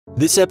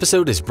This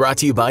episode is brought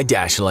to you by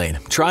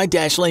Dashlane. Try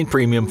Dashlane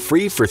Premium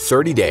free for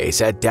 30 days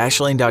at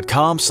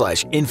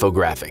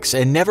dashlane.com/infographics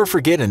and never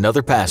forget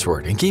another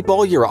password and keep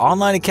all your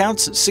online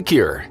accounts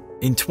secure.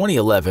 In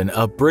 2011,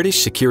 a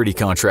British security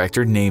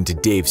contractor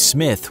named Dave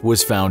Smith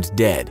was found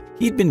dead.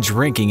 He'd been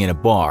drinking in a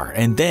bar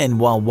and then,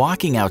 while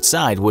walking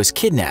outside, was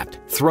kidnapped,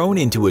 thrown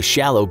into a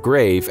shallow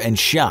grave, and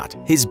shot.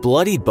 His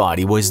bloodied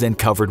body was then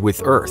covered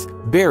with earth,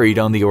 buried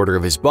on the order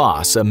of his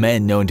boss, a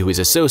man known to his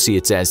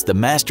associates as the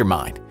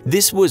Mastermind.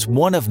 This was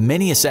one of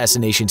many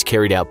assassinations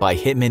carried out by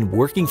hitmen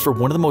working for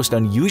one of the most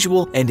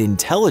unusual and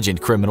intelligent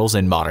criminals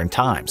in modern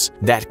times.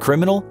 That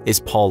criminal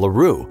is Paul Le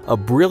Roux, a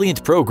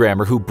brilliant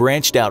programmer who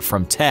branched out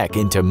from tech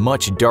into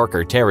much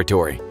darker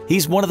territory.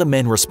 He's one of the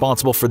men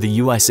responsible for the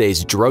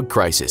USA's drug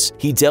crisis.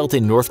 He dealt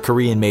in North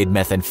Korean-made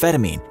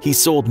methamphetamine. He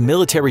sold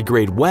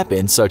military-grade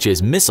weapons such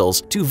as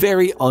missiles to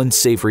very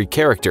unsavory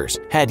characters,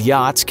 had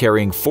yachts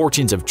carrying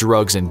fortunes of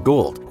drugs and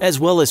gold,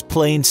 as well as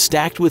planes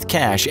stacked with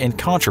cash and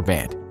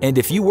contraband. And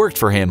if you worked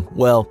for him,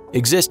 well,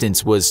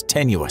 existence was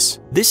tenuous.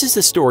 This is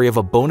the story of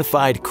a bona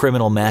fide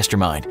criminal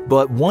mastermind,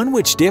 but one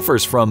which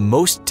differs from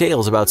most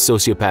tales about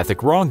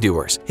sociopathic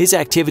wrongdoers. His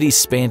activities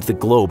spanned the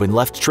globe and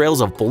left trails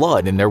of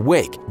blood in their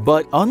wake.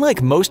 But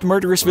unlike most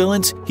murderous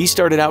villains, he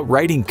started out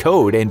writing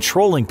code and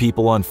trolling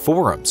people on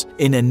forums.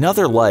 In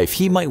another life,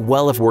 he might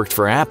well have worked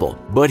for Apple,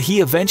 but he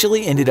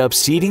eventually ended up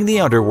seeding the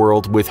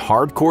underworld with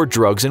hardcore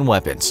drugs and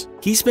weapons.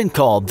 He's been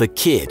called the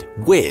Kid,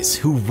 Wiz,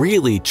 who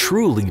really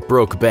truly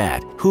broke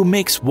bad, who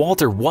makes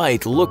Walter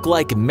White look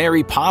like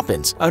Mary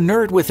Poppins, a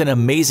nerd with an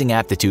amazing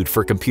aptitude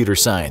for computer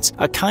science,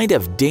 a kind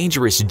of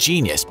dangerous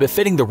genius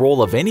befitting the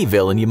role of any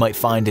villain you might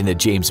find in a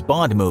James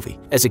Bond movie.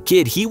 As a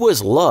kid, he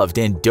was loved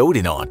and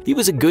doted on. He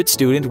was a good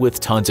student with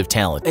tons of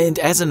talent, and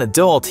as an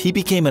adult, he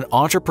became an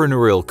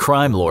entrepreneurial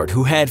crime lord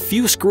who had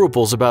few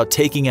scruples about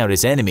taking out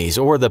his enemies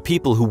or the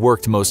people who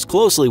worked most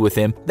closely with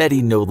him that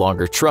he no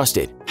longer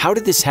trusted. How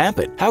did this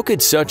happen? How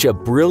could such a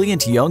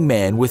brilliant young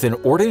man with an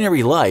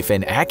ordinary life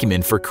and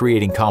acumen for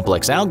creating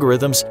complex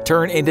algorithms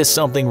turn into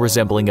something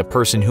resembling a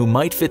person who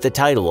might fit the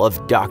title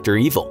of Dr.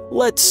 Evil?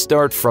 Let's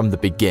start from the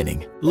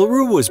beginning. Le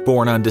Roux was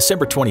born on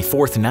December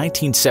 24,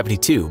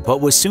 1972, but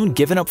was soon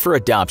given up for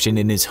adoption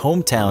in his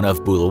hometown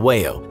of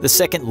Bulawayo, the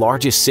second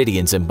largest city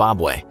in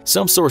Zimbabwe.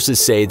 Some sources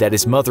say that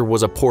his mother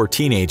was a poor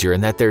teenager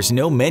and that there's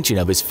no mention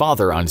of his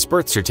father on his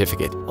birth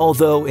certificate,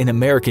 although in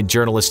American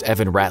journalist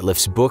Evan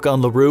Ratliff's book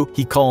on Le Roux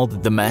he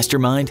called The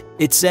Mastermind,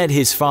 it said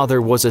his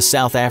father was a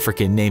South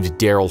African named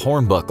Daryl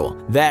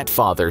Hornbuckle. That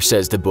father,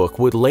 says the book,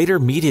 would later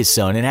meet his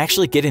son and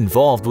actually get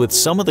involved with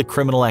some of the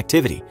criminal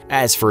activity.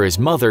 As for his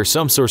mother,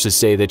 some sources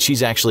say that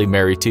she's actually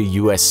married to a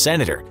U.S.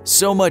 senator.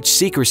 So much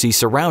secrecy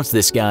surrounds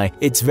this guy,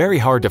 it's very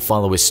hard to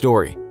follow his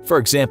story. For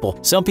example,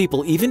 some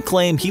people even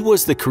claim he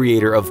was the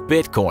creator of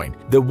Bitcoin,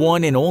 the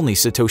one and only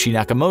Satoshi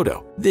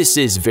Nakamoto. This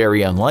is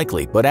very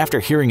unlikely, but after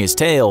hearing his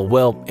tale,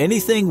 well,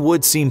 anything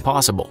would seem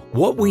possible.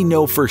 What we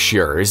know for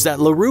sure is that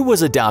Le Roux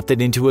was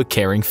adopted into a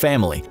caring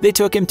family. They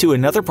took him to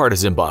another part of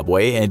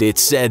Zimbabwe, and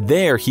it's said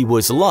there he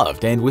was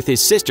loved and with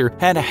his sister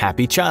had a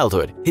happy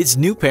childhood. His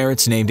new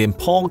parents named him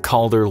Paul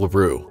Coder Le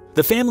Roux.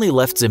 The family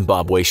left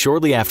Zimbabwe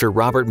shortly after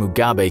Robert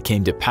Mugabe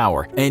came to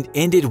power and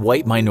ended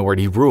white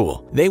minority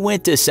rule. They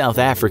went to South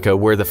Africa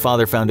where the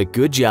father found a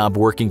good job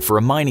working for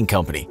a mining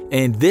company,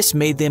 and this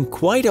made them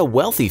quite a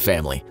wealthy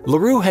family. Le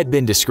Roux had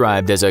been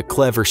described as a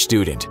clever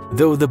student,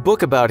 though the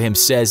book about him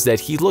says that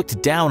he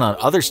looked down on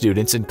other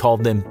students and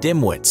called them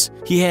dimwits.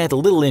 He had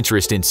little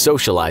interest in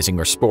socializing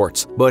or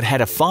sports, but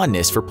had a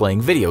fondness for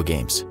playing video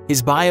games.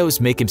 His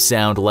bios make him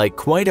sound like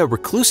quite a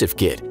reclusive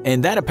kid,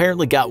 and that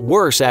apparently got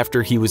worse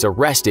after he was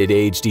arrested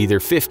aged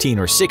either 15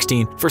 or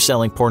 16 for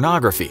selling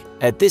pornography.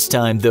 At this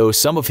time, though,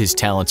 some of his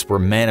talents were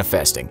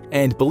manifesting,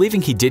 and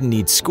believing he didn't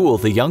need school,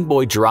 the young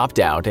boy dropped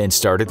out and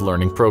started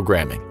learning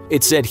programming.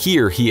 It said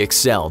here he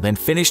excelled and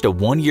finished a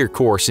one-year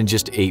course in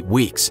just 8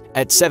 weeks.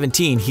 At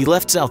 17, he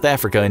left South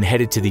Africa and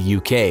headed to the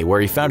UK, where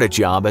he found a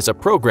job as a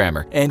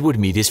programmer and would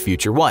meet his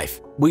future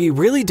wife. We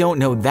really don't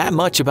know that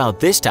much about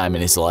this time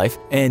in his life,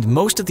 and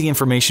most of the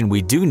information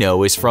we do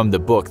know is from the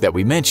book that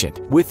we mentioned,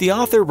 with the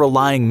author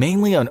relying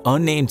mainly on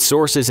unnamed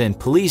sources and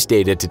police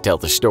data to tell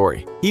the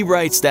story. He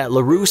writes that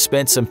Le Roux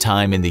spent some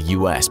time in the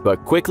US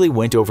but quickly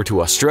went over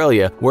to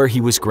Australia where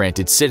he was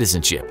granted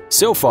citizenship.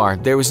 So far,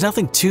 there was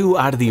nothing too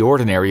out of the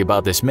ordinary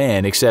about this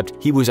man except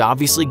he was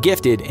obviously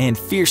gifted and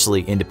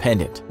fiercely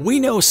independent. We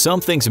know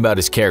some things about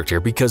his character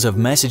because of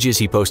messages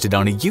he posted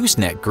on a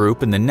Usenet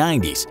group in the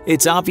 90s.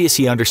 It's obvious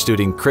he understood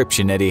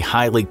encryption at a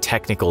highly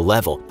technical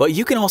level, but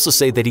you can also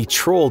say that he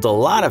trolled a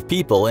lot of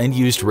people and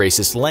used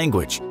racist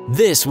language.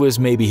 This was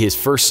maybe his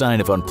first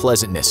sign of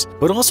unpleasantness,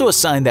 but also a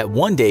sign that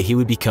one day he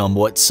would become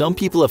what some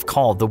people have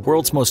called the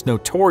world's most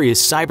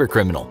notorious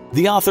cybercriminal.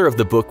 The author of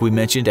the book we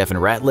mentioned, Evan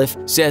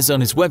Ratliff, says on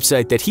his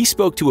website that he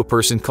spoke to a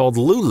person called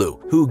Lulu,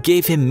 who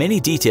gave him many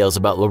details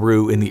about Le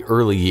Roux in the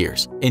early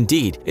years.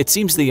 Indeed, it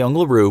seems the young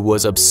Le Roux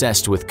was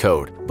obsessed with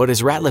code, but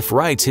as Ratliff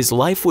writes, his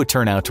life would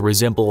turn out to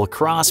resemble a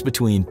cross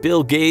between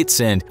Bill Gates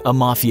and a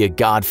mafia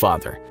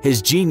godfather.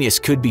 His genius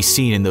could be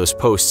seen in those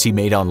posts he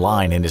made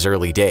online in his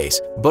early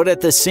days, but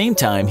at the same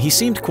time, he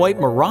seemed quite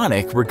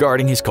moronic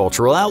regarding his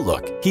cultural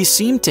outlook. He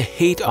seemed to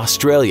hate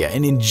Australia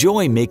and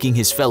enjoy making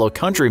his fellow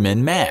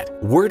countrymen mad.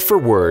 Word for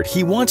word,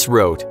 he once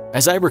wrote,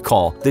 "As I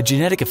recall, the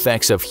genetic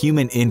effects of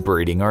human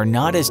inbreeding are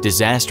not as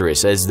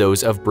disastrous as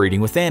those of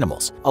breeding with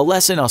animals, a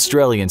lesson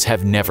Australians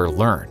have never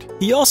learned."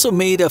 He also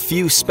made a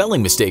few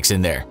spelling mistakes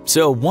in there,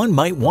 so one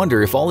might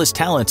wonder if all his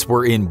talents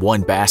were in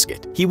one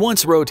basket. He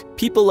once wrote,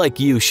 "People like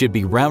you should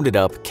be rounded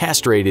up,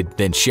 castrated,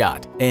 then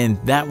shot," and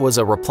that was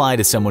a reply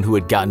to someone who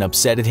had gotten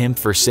upset at him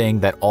for saying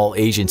that all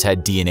Asians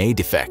had DNA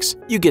defects.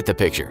 You get the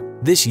picture.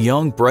 This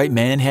young, bright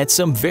man had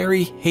some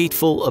very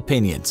hateful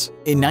opinions.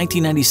 In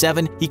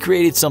 1997, he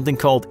created something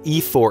called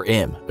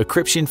E4M,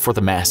 encryption for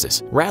the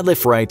masses.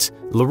 Radliff writes,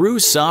 "Le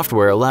Roux's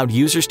software allowed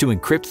users to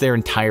encrypt their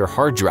entire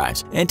hard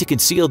drives and to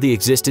conceal the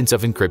existence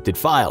of encrypted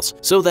files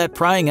so that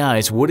prying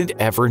eyes wouldn't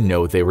ever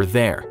know they were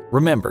there."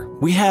 Remember,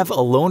 we have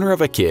a loner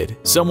of a kid,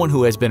 someone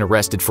who has been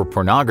arrested for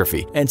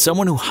pornography, and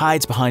someone who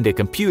hides behind a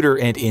computer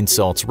and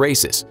insults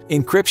races.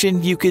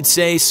 Encryption, you could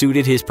say,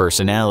 suited his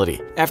personality.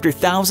 After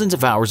thousands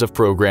of hours of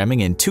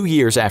programming and 2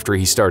 years after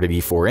he started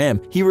E4M,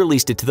 he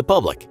released it to the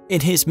public. In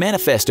his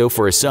manifesto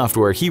for his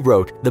software, he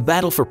wrote, "The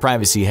battle for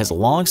privacy has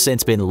long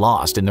since been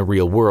lost in the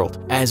real world.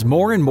 As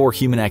more and more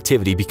human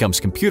activity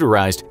becomes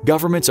computerized,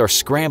 governments are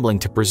scrambling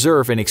to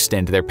preserve and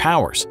extend their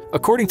powers."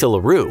 According to Le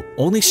Roux,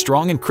 only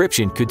strong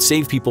encryption could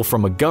save people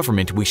from a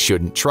government we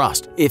shouldn't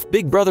trust. If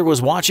Big Brother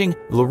was watching,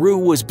 Le Roux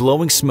was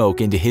blowing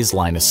smoke into his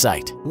line of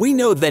sight. We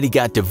know that he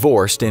got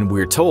divorced, and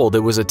we're told it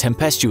was a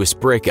tempestuous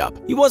breakup.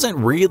 He wasn't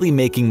really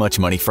making much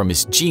money from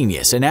his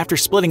genius, and after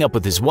splitting up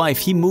with his wife,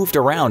 he moved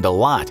around a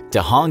lot,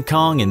 to Hong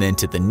Kong and then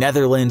to the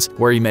Netherlands,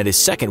 where he met his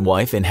second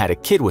wife and had a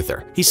kid with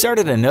her. He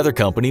started another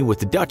company with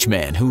the Dutch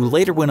man, who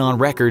later went on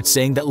record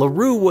saying that Le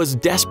Roux was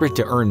desperate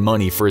to earn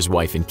money for his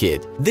wife and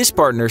kid. This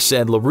partner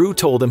said Le Roux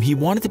told him he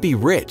wanted to be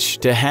rich,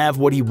 to have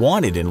what he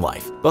wanted in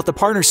life. But the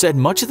partner said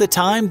much of the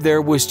time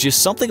there was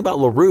just something about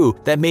Le Roux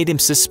that made him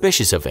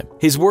suspicious of him.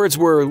 His words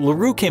were, "Le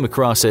Roux came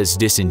across as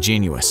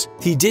disingenuous."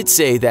 He did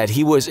say that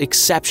he was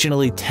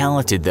exceptionally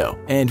talented though,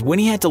 and when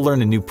he had to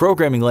learn a new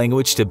programming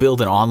language to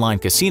build an online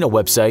casino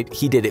website,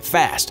 he did it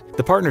fast.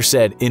 The partner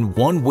said, "In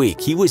 1 week,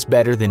 he was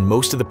better than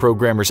most of the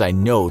programmers I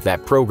know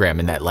that program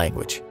in that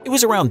language." It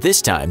was around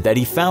this time that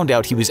he found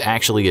out he was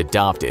actually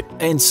adopted,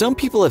 and some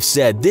people have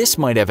said this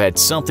might have had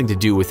something to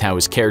do with how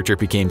his character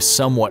became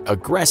somewhat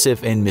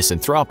aggressive and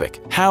misanthropic,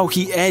 how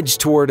he edged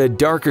toward a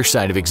darker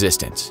side of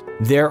existence.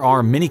 There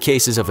are many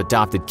cases of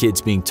adopted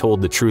kids being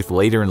told the truth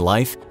later in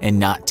life and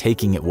not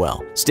taking it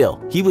well. Still,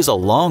 he was a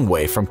long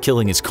way from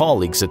killing his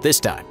colleagues at this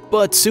time.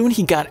 But soon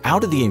he got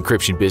out of the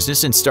encryption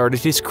business and started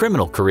his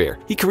criminal career.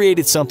 He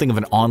created something of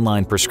an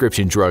online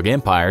prescription drug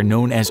empire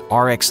known as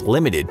RX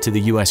Limited to the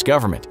US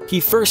government.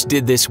 He first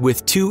did this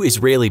with 2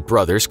 Israeli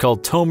brothers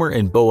called Tomer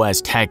and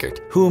Boaz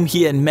Taggart, whom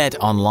he had met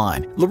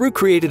online. Le Roux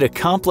created a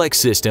complex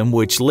system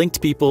which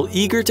linked people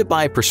eager to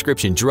buy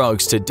prescription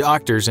drugs to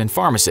doctors and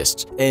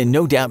pharmacists, and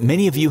no doubt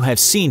many of you have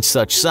seen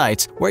such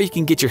sites where you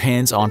can get your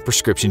hands on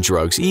prescription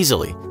drugs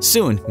easily.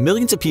 Soon,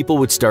 millions of people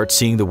would start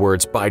seeing the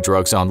words "buy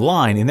drugs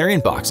online" in their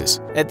inboxes.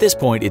 At this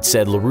point, it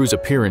said Le Roux's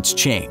appearance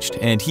changed,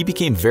 and he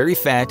became very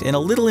fat and a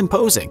little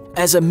imposing.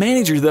 As a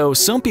manager though,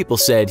 some people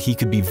said he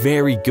could be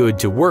very good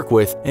to work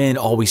with and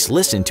always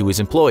listen to his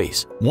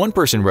employees. One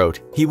person wrote,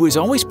 "He was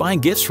always buying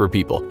gifts for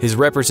people. His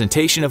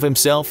representation of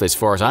himself, as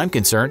far as I'm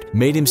concerned,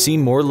 made him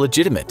seem more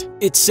legitimate."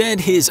 It said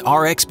his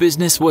RX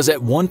business was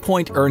at one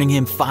point earning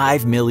him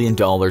 $5 million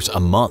a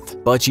month,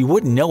 but you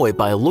wouldn't know it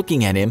by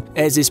looking at him,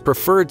 as his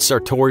preferred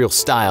sartorial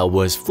style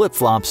was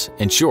flip-flops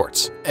and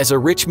shorts. As a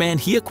rich man,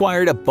 he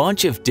acquired a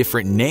bunch of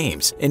different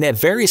names, and at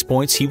various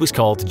points he was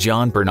called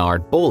John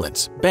Bernard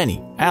Bolens,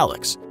 Benny,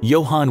 Alex,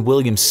 Johann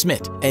William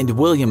Smith, and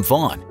William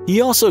Vaughn.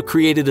 He also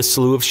created a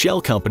slew of shell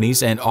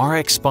companies, and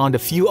RX spawned a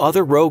few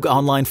other rogue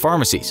online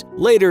pharmacies.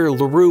 Later,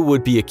 Le Roux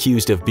would be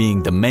accused of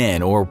being the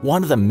man or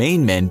one of the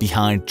main men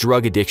behind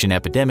drug addiction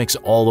epidemics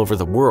all over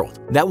the world.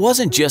 That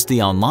wasn't just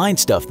the online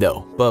stuff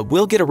though, but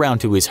we'll get around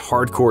to his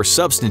hardcore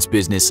substance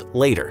business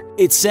later.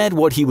 It said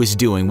what he was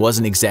doing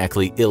wasn't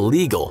exactly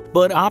illegal,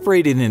 but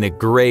operated in a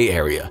gray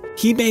area.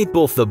 He made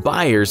both the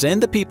buyers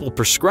and the people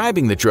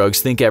prescribing the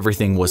drugs think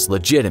everything was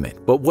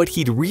legitimate, but what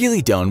he'd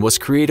really done was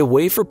create a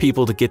way for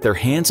people to get their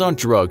hands on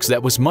drugs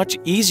that was much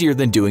easier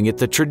than doing it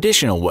the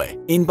traditional way.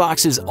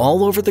 Inboxes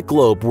all over the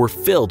globe were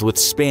filled with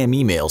spam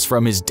emails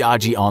from his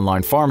dodgy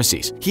online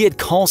pharmacies. He had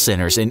call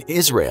centers in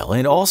Israel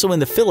and also in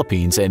the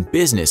Philippines, and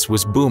business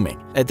was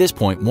booming. At this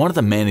point, one of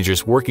the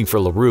managers working for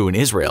Le Roux in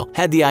Israel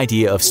had the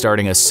idea of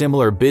starting a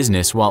similar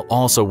business while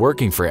also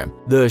working for him.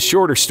 The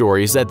shorter story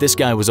story is that this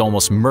guy was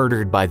almost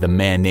murdered by the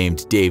man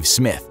named Dave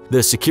Smith,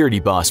 the security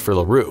boss for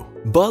Le Roux.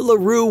 But Le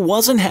Roux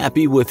wasn't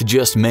happy with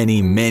just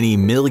many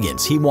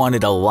millions. He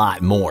wanted a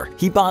lot more.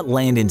 He bought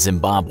land in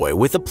Zimbabwe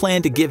with a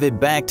plan to give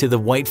it back to the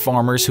white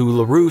farmers who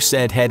Le Roux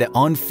said had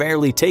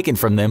unfairly taken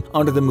from them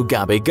under the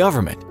Mugabe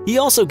government. He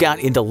also got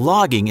into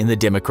logging in the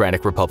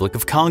Democratic Republic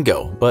of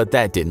Congo, but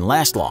that didn't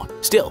last long.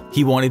 Still,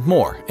 he wanted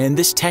more, and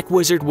this tech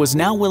wizard was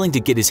now willing to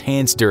get his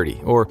hands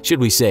dirty, or should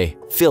we say,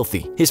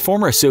 filthy. His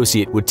former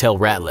associate would tell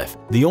Ratliff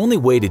the only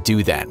way to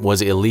do that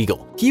was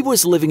illegal. He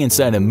was living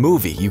inside a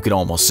movie, you could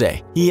almost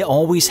say. He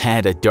always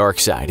had a dark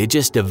side, it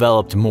just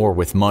developed more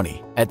with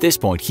money. At this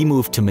point, he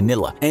moved to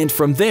Manila, and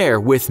from there,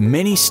 with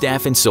many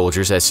staff and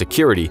soldiers as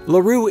security,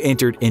 Le Roux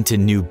entered into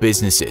new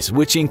businesses,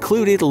 which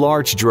included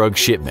large drug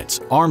shipments,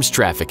 arms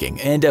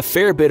trafficking, and a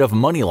fair bit of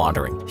money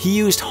laundering. He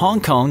used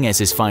Hong Kong as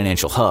his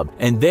financial hub,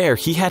 and there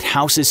he had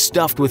houses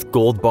stuffed with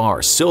gold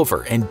bars,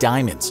 silver, and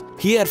diamonds.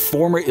 He had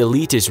former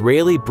elite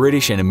Israeli,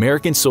 British, and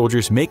American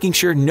soldiers making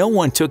sure no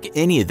one took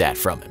any of that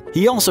from him.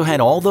 He also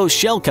had all those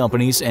shell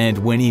companies, and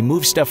when he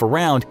moved stuff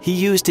around, he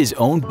used his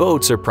own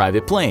boats or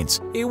private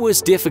planes. It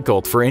was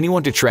difficult for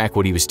anyone to track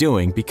what he was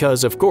doing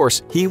because, of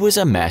course, he was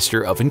a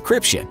master of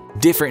encryption.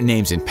 Different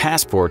names in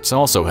passports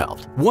also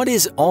helped. What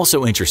is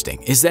also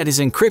interesting is that his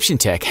encryption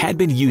tech had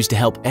been used to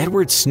help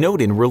Edward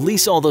Snowden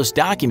release all those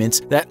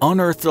documents that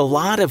unearthed a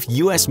lot of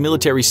US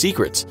military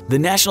secrets. The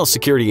National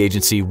Security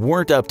Agency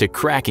weren't up to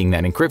cracking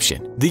that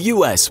encryption. The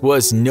US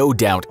was no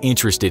doubt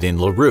interested in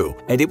Le Roux,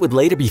 and it would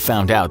later be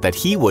found out that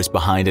he was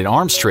behind an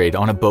arms trade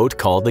on a boat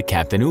called the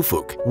Captain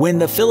Ufuk. When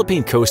the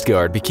Philippine Coast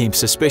Guard became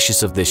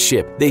suspicious of this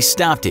ship, they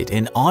stopped it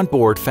and on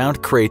board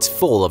found crates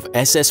full of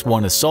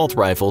SS-1 assault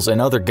rifles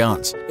and other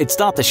guns. It's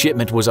thought the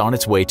shipment was on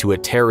its way to a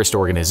terrorist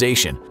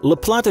organization. La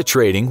Plata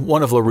Trading,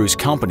 one of Le Roux's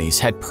companies,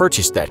 had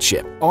purchased that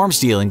ship. Arms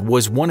dealing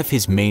was one of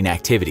his main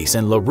activities,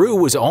 and Le Roux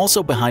was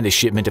also behind a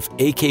shipment of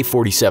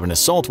AK-47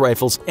 assault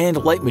rifles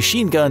and light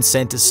machine guns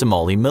sent to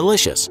Somali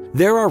militias.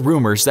 There are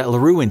rumors that Le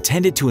Roux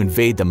intended to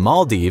invade the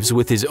Maldives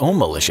with his own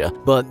militia,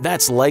 but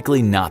that's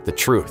likely not the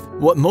truth.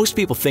 What most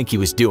people think he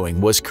was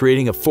doing was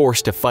creating a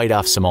force to fight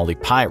off Somali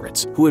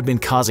pirates, who had been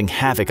causing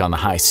havoc on the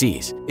high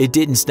seas. It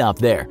didn't stop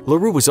there. Le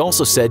Roux was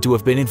also said to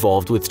have been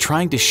involved with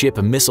trying to ship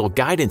missile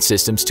guidance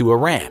systems to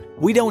Iran.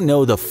 We don't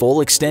know the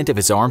full extent of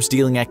his arms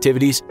dealing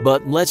activities,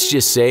 but let's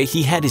just say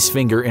he had his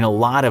finger in a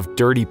lot of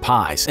dirty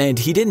pies, and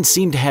he didn't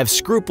seem to have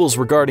scruples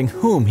regarding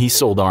whom he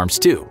sold arms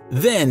to.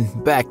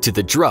 Then, back to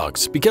the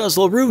drugs, because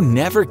Le Roux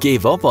never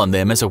gave up on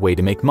them as a way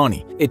to make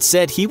money. It's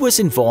said he was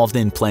involved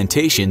in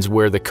plantations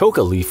where the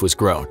coca leaf was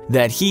grown,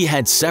 that he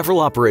had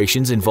several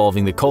operations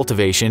involving the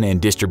cultivation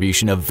and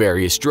distribution of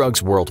various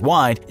drugs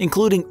worldwide,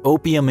 including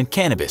opium and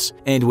cannabis.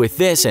 And with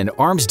this and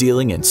arms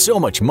dealing and so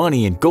much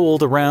money and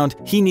gold around,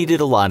 he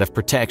needed a lot of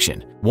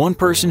protection. One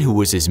person who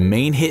was his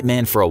main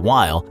hitman for a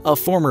while, a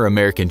former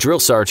American drill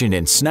sergeant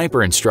and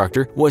sniper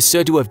instructor, was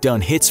said to have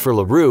done hits for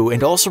Le Roux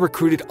and also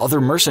recruited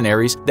other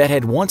mercenaries that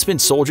had once been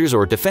soldiers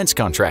or defense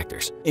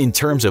contractors. In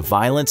terms of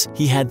violence,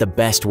 he had the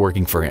best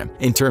working for him.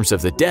 In terms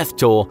of the death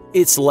toll,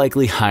 it's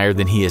likely higher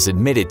than he has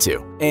admitted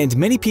to. And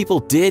many people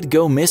did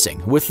go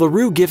missing, with Le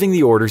Roux giving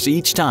the orders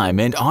each time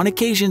and on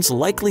occasions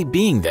likely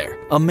being there.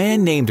 A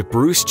man named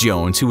Bruce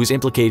Jones, who was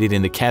implicated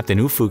in the Captain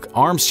Ufuk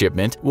arms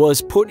shipment,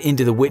 was put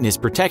into the witness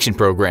protection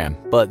program,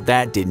 but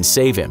that didn't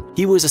save him.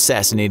 He was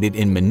assassinated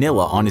in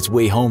Manila on his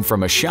way home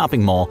from a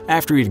shopping mall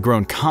after he'd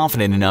grown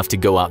confident enough to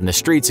go out in the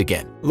streets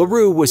again. Le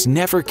Roux was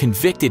never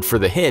convicted for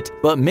the hit,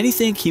 but many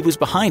think he was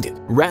behind it.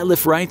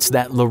 Ratliff writes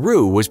that Le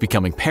Roux was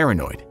becoming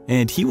paranoid,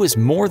 and he was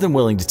more than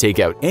willing to take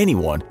out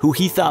anyone who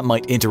he thought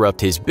might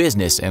interrupt his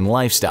business and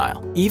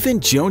lifestyle. Even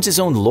Jones's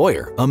own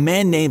lawyer, a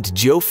man named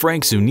Joe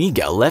Frank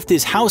Zuniga, left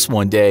his house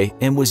one day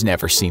and was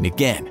never seen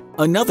again.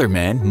 Another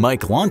man,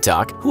 Mike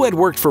Lontock, who had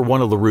worked for one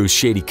of Le Roux's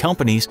shady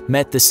companies,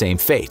 met the same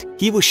fate.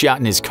 He was shot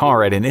in his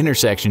car at an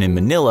intersection in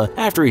Manila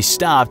after he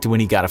stopped when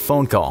he got a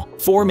phone call.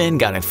 4 men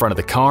got in front of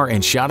the car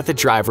and shot at the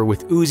driver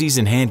with Uzis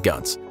and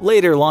handguns.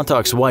 Later,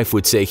 Lontock's wife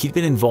would say he'd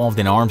been involved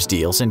in arms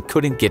deals and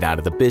couldn't get out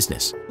of the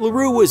business. Le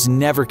Roux was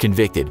never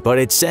convicted, but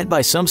it's said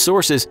by some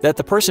sources that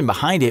the person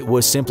behind it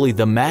was simply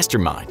the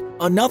mastermind.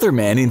 Another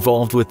man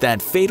involved with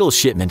that fatal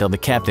shipment on the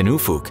Captain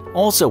Ufuk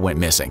also went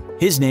missing.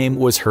 His name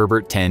was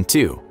Herbert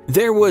Tantu.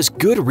 There was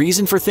good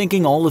reason for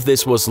thinking all of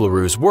this was Le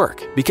Roux's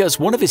work, because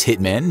one of his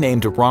hitmen,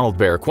 named Ronald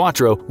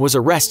Barraquatro, was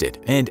arrested,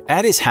 and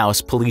at his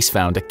house police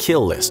found a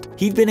kill list.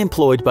 He'd been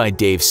employed by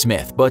Dave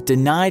Smith, but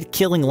denied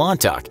killing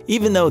Lontock,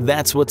 even though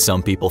that's what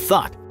some people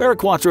thought.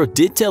 Barraquatro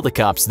did tell the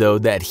cops, though,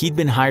 that he'd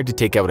been hired to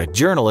take out a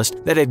journalist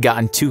that had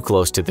gotten too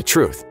close to the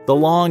truth. The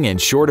long and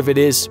short of it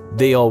is,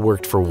 they all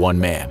worked for one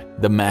man,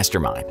 the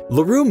mastermind.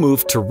 Le Roux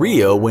moved to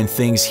Rio when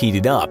things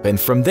heated up, and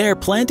from there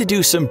planned to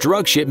do some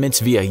drug shipments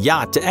via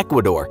yacht to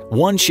Ecuador.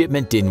 One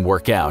shipment didn't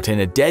work out,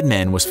 and a dead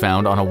man was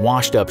found on a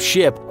washed-up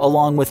ship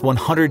along with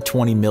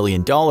 $120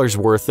 million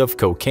worth of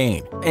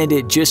cocaine. And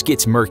it just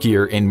gets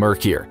murkier and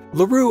murkier.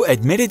 Le Roux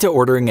admitted to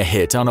ordering a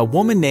hit on a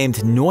woman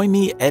named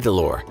Noemi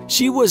Edelor.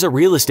 She was a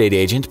real estate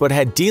agent but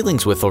had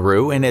dealings with Le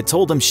Roux and had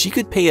told him she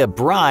could pay a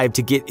bribe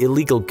to get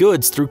illegal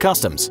goods through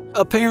customs.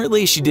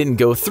 Apparently, she didn't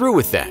go through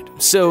with that,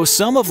 so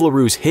some of Le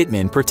Roux's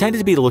hitmen pretended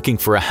to be looking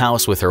for a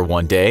house with her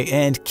one day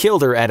and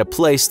killed her at a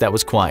place that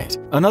was quiet.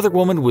 Another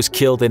woman was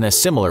killed in a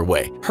similar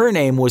way. Her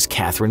name was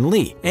Catherine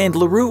Lee, and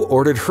Le Roux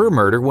ordered her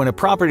murder when a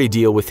property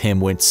deal with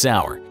him went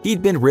sour.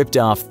 He'd been ripped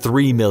off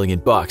 $3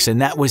 million,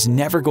 and that was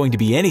never going to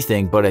be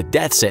anything but a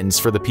death sentence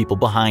for the people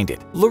behind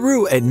it. Le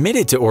Roux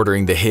admitted to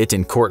ordering the hit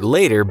in court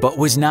later, but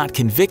was not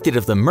convicted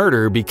of the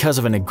murder because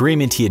of an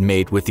agreement he had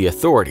made with the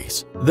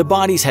authorities. The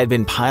bodies had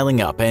been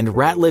piling up, and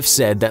Ratliff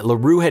said that Le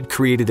Roux had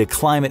created a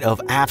climate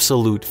of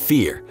absolute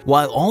fear.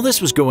 While all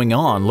this was going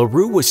on, Le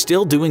Roux was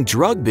still doing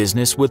drug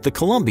business with the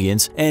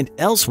Colombians and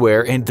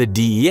elsewhere, and the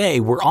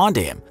DEA were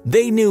onto him.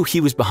 They knew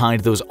he was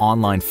behind those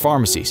online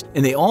pharmacies,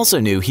 and they also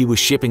knew he was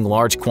shipping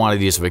large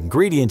quantities of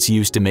ingredients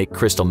used to make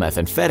crystal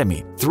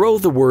methamphetamine. Throw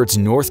the words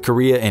North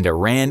Korea and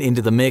Iran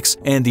into the mix,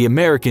 and the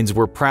Americans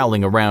were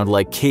prowling around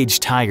like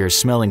caged tigers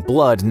smelling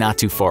blood not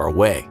too far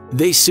away.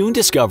 They soon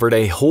discovered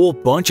a whole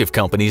bunch of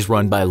companies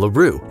run by Le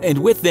Roux, and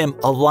with them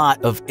a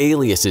lot of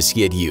aliases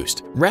he had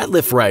used.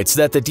 Ratliff writes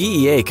that the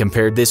DEA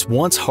compared this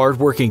once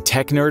hardworking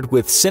tech nerd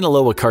with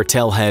Sinaloa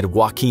cartel head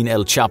Joaquin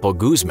El Chapo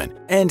Guzman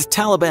and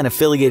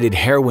Taliban-affiliated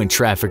heroin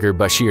trafficker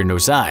Bashir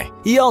Nozai.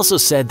 He also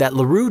said that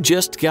Le Roux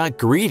just got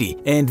greedy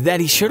and that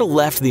he should have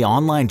left the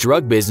online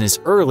drug business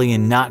early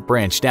and not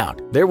branched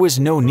out. There was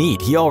no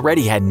need, he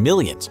already had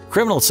millions.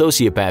 Criminal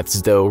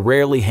sociopaths, though,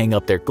 rarely hang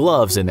up their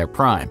gloves in their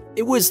prime.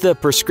 It was the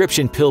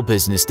prescription pill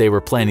business they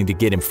were planning to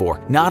get him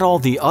for, not all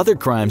the other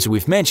crimes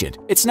we've mentioned.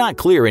 It's not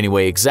clear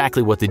anyway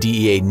exactly what the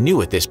DEA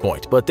knew at this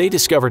point, but they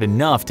discovered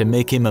enough to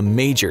make him a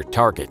major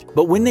target.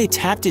 But when they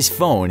tapped his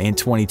phone in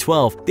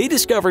 2012, they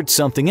discovered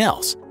something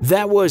else.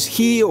 That was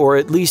he, or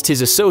at least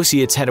his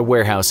associates, had a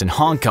warehouse in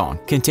Hong Kong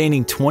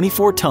containing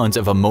 24 tons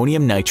of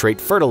ammonium nitrate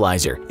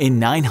fertilizer in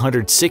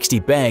 960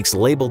 bags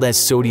labeled as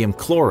sodium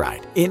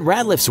chloride. In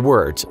Ratliff's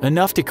words,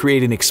 enough to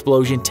create an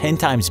explosion 10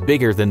 times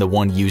bigger than the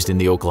one used in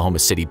the Oklahoma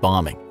City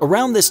bombing.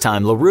 Around this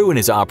time, Le Roux and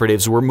his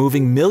operatives were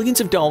moving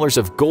millions of dollars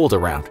of gold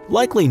around,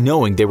 likely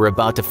knowing they were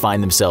about to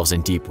find themselves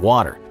in deep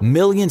water.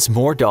 Millions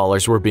more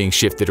dollars were being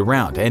shifted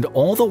around, and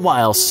all the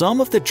while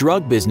some of the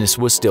drug business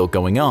was still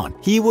going on.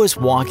 He was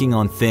walking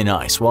on thin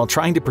ice while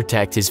trying to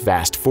protect his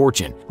vast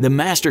fortune. The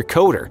master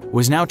coder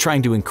was now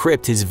trying to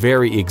encrypt his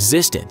very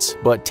existence,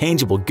 but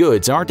tangible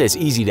goods aren't as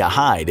easy to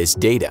hide as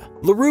data.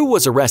 Le Roux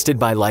was arrested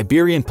by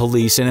Liberian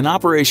police in an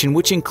operation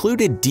which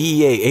included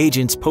DEA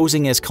agents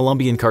posing as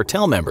Colombian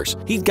cartel members.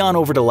 He'd gone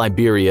over to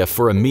Liberia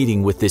for a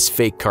meeting with this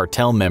fake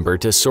cartel member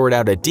to sort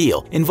out a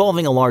deal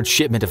involving a large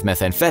shipment of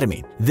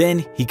methamphetamine.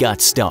 Then he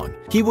got stung.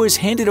 He was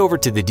handed over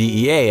to the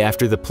DEA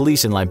after the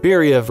police in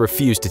Liberia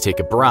refused to take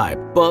a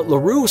bribe. But Le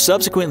Roux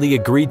subsequently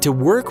agreed to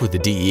work with the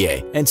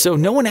DEA, and so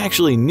no one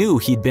actually knew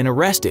he'd been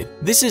arrested.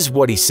 This is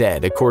what he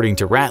said, according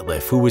to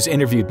Ratliff, who was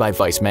interviewed by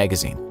Vice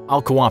magazine.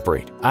 "I'll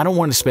cooperate. I don't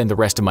want to spend the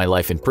rest of my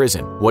life in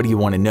prison. What do you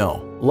want to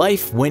know?"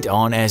 Life went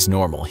on as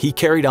normal. He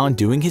carried on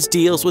doing his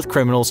deals with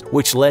criminals,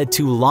 which led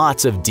to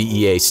lots of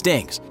DEA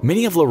stings.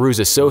 Many of Le Roux's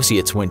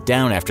associates went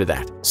down after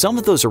that. Some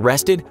of those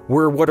arrested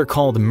were what are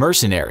called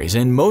mercenaries,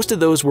 and most of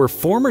those were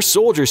former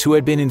soldiers who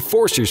had been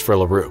enforcers for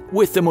Le Roux,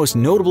 with the most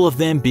notable of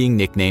them being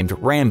nicknamed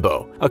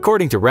Rambo.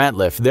 According to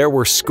Ratliff, there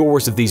were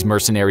scores of these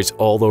mercenaries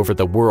all over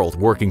the world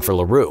working for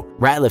Le Roux.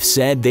 Ratliff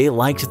said they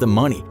liked the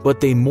money,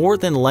 but they more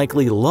than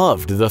likely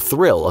loved the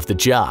thrill of the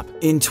job.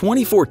 In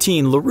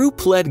 2014, Le Roux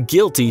pled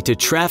guilty to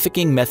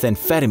trafficking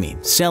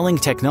methamphetamine, selling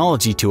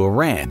technology to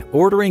Iran,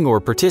 ordering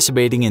or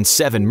participating in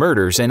 7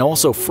 murders, and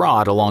also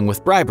fraud along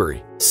with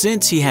bribery.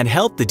 Since he had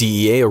helped the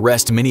DEA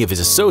arrest many of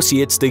his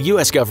associates, the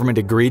US government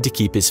agreed to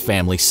keep his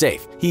family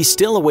safe. He's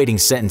still awaiting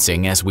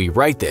sentencing as we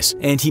write this,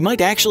 and he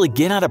might actually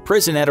get out of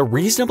prison at a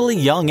reasonably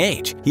young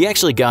age. He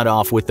actually got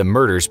off with the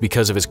murders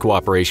because of his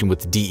cooperation with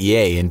the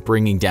DEA in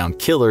bringing down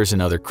killers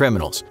and other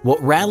criminals.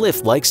 What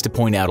Ratliff likes to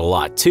point out a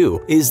lot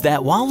too is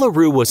that while Le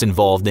Roux was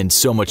involved in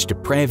so much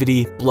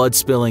depravity, blood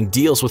spilling,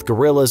 deals with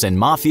guerrillas and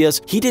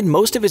mafias, he did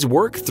most of his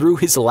work through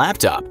his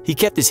laptop. He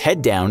kept his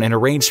head down and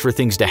arranged for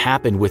things to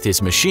happen with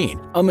his machine.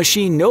 A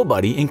machine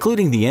nobody,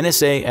 including the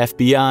NSA,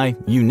 FBI,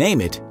 you name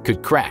it,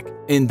 could crack.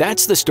 And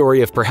that's the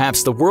story of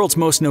perhaps the world's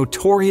most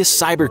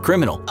notorious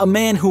cybercriminal, a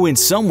man who in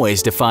some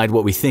ways defied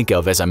what we think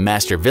of as a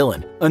master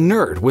villain, a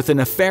nerd with a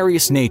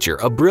nefarious nature,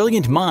 a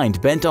brilliant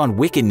mind bent on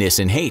wickedness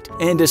and hate,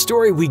 and a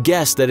story we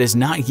guess that has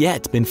not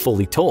yet been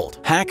fully told.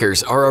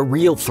 Hackers are a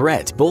real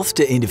threat both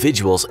to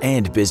individuals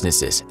and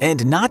businesses,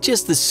 and not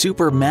just the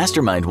super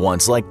mastermind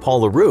ones like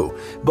Paul Le Roux,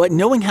 but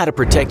knowing how to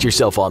protect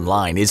yourself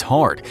online is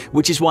hard,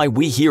 which is why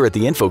we here at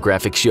the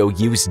Infographics Show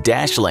use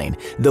Dashlane,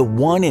 the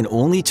one and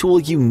only tool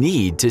you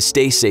need to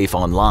stay safe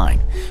online.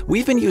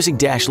 We've been using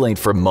Dashlane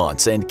for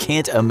months and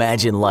can't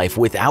imagine life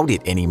without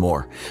it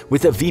anymore.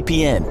 With a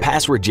VPN,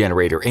 password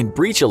generator, and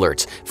breach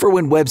alerts for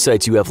when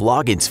websites you have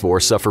logins for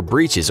suffer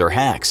breaches or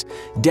hacks,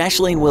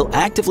 Dashlane will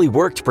actively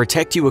work to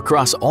protect you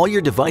across all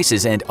your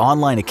devices and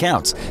online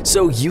accounts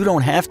so you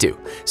don't have to.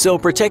 So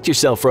protect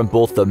yourself from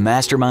both the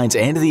masterminds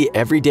and the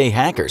everyday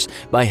hackers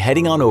by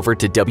heading on over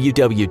to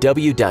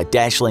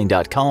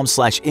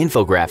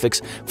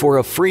www.dashlane.com/infographics for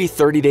a free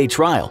 30-day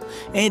trial.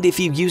 And if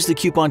you use the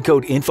coupon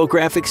code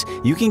INFOGRAPHICS,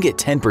 you can get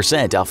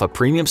 10% off a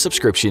premium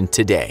subscription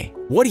today.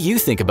 What do you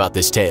think about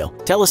this tale?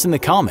 Tell us in the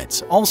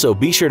comments. Also,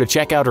 be sure to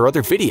check out our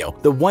other video,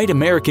 The White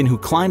American Who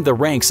Climbed the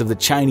Ranks of the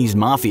Chinese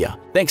Mafia.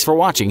 Thanks for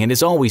watching, and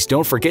as always,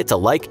 don't forget to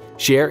like,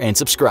 share, and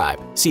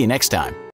subscribe. See you next time.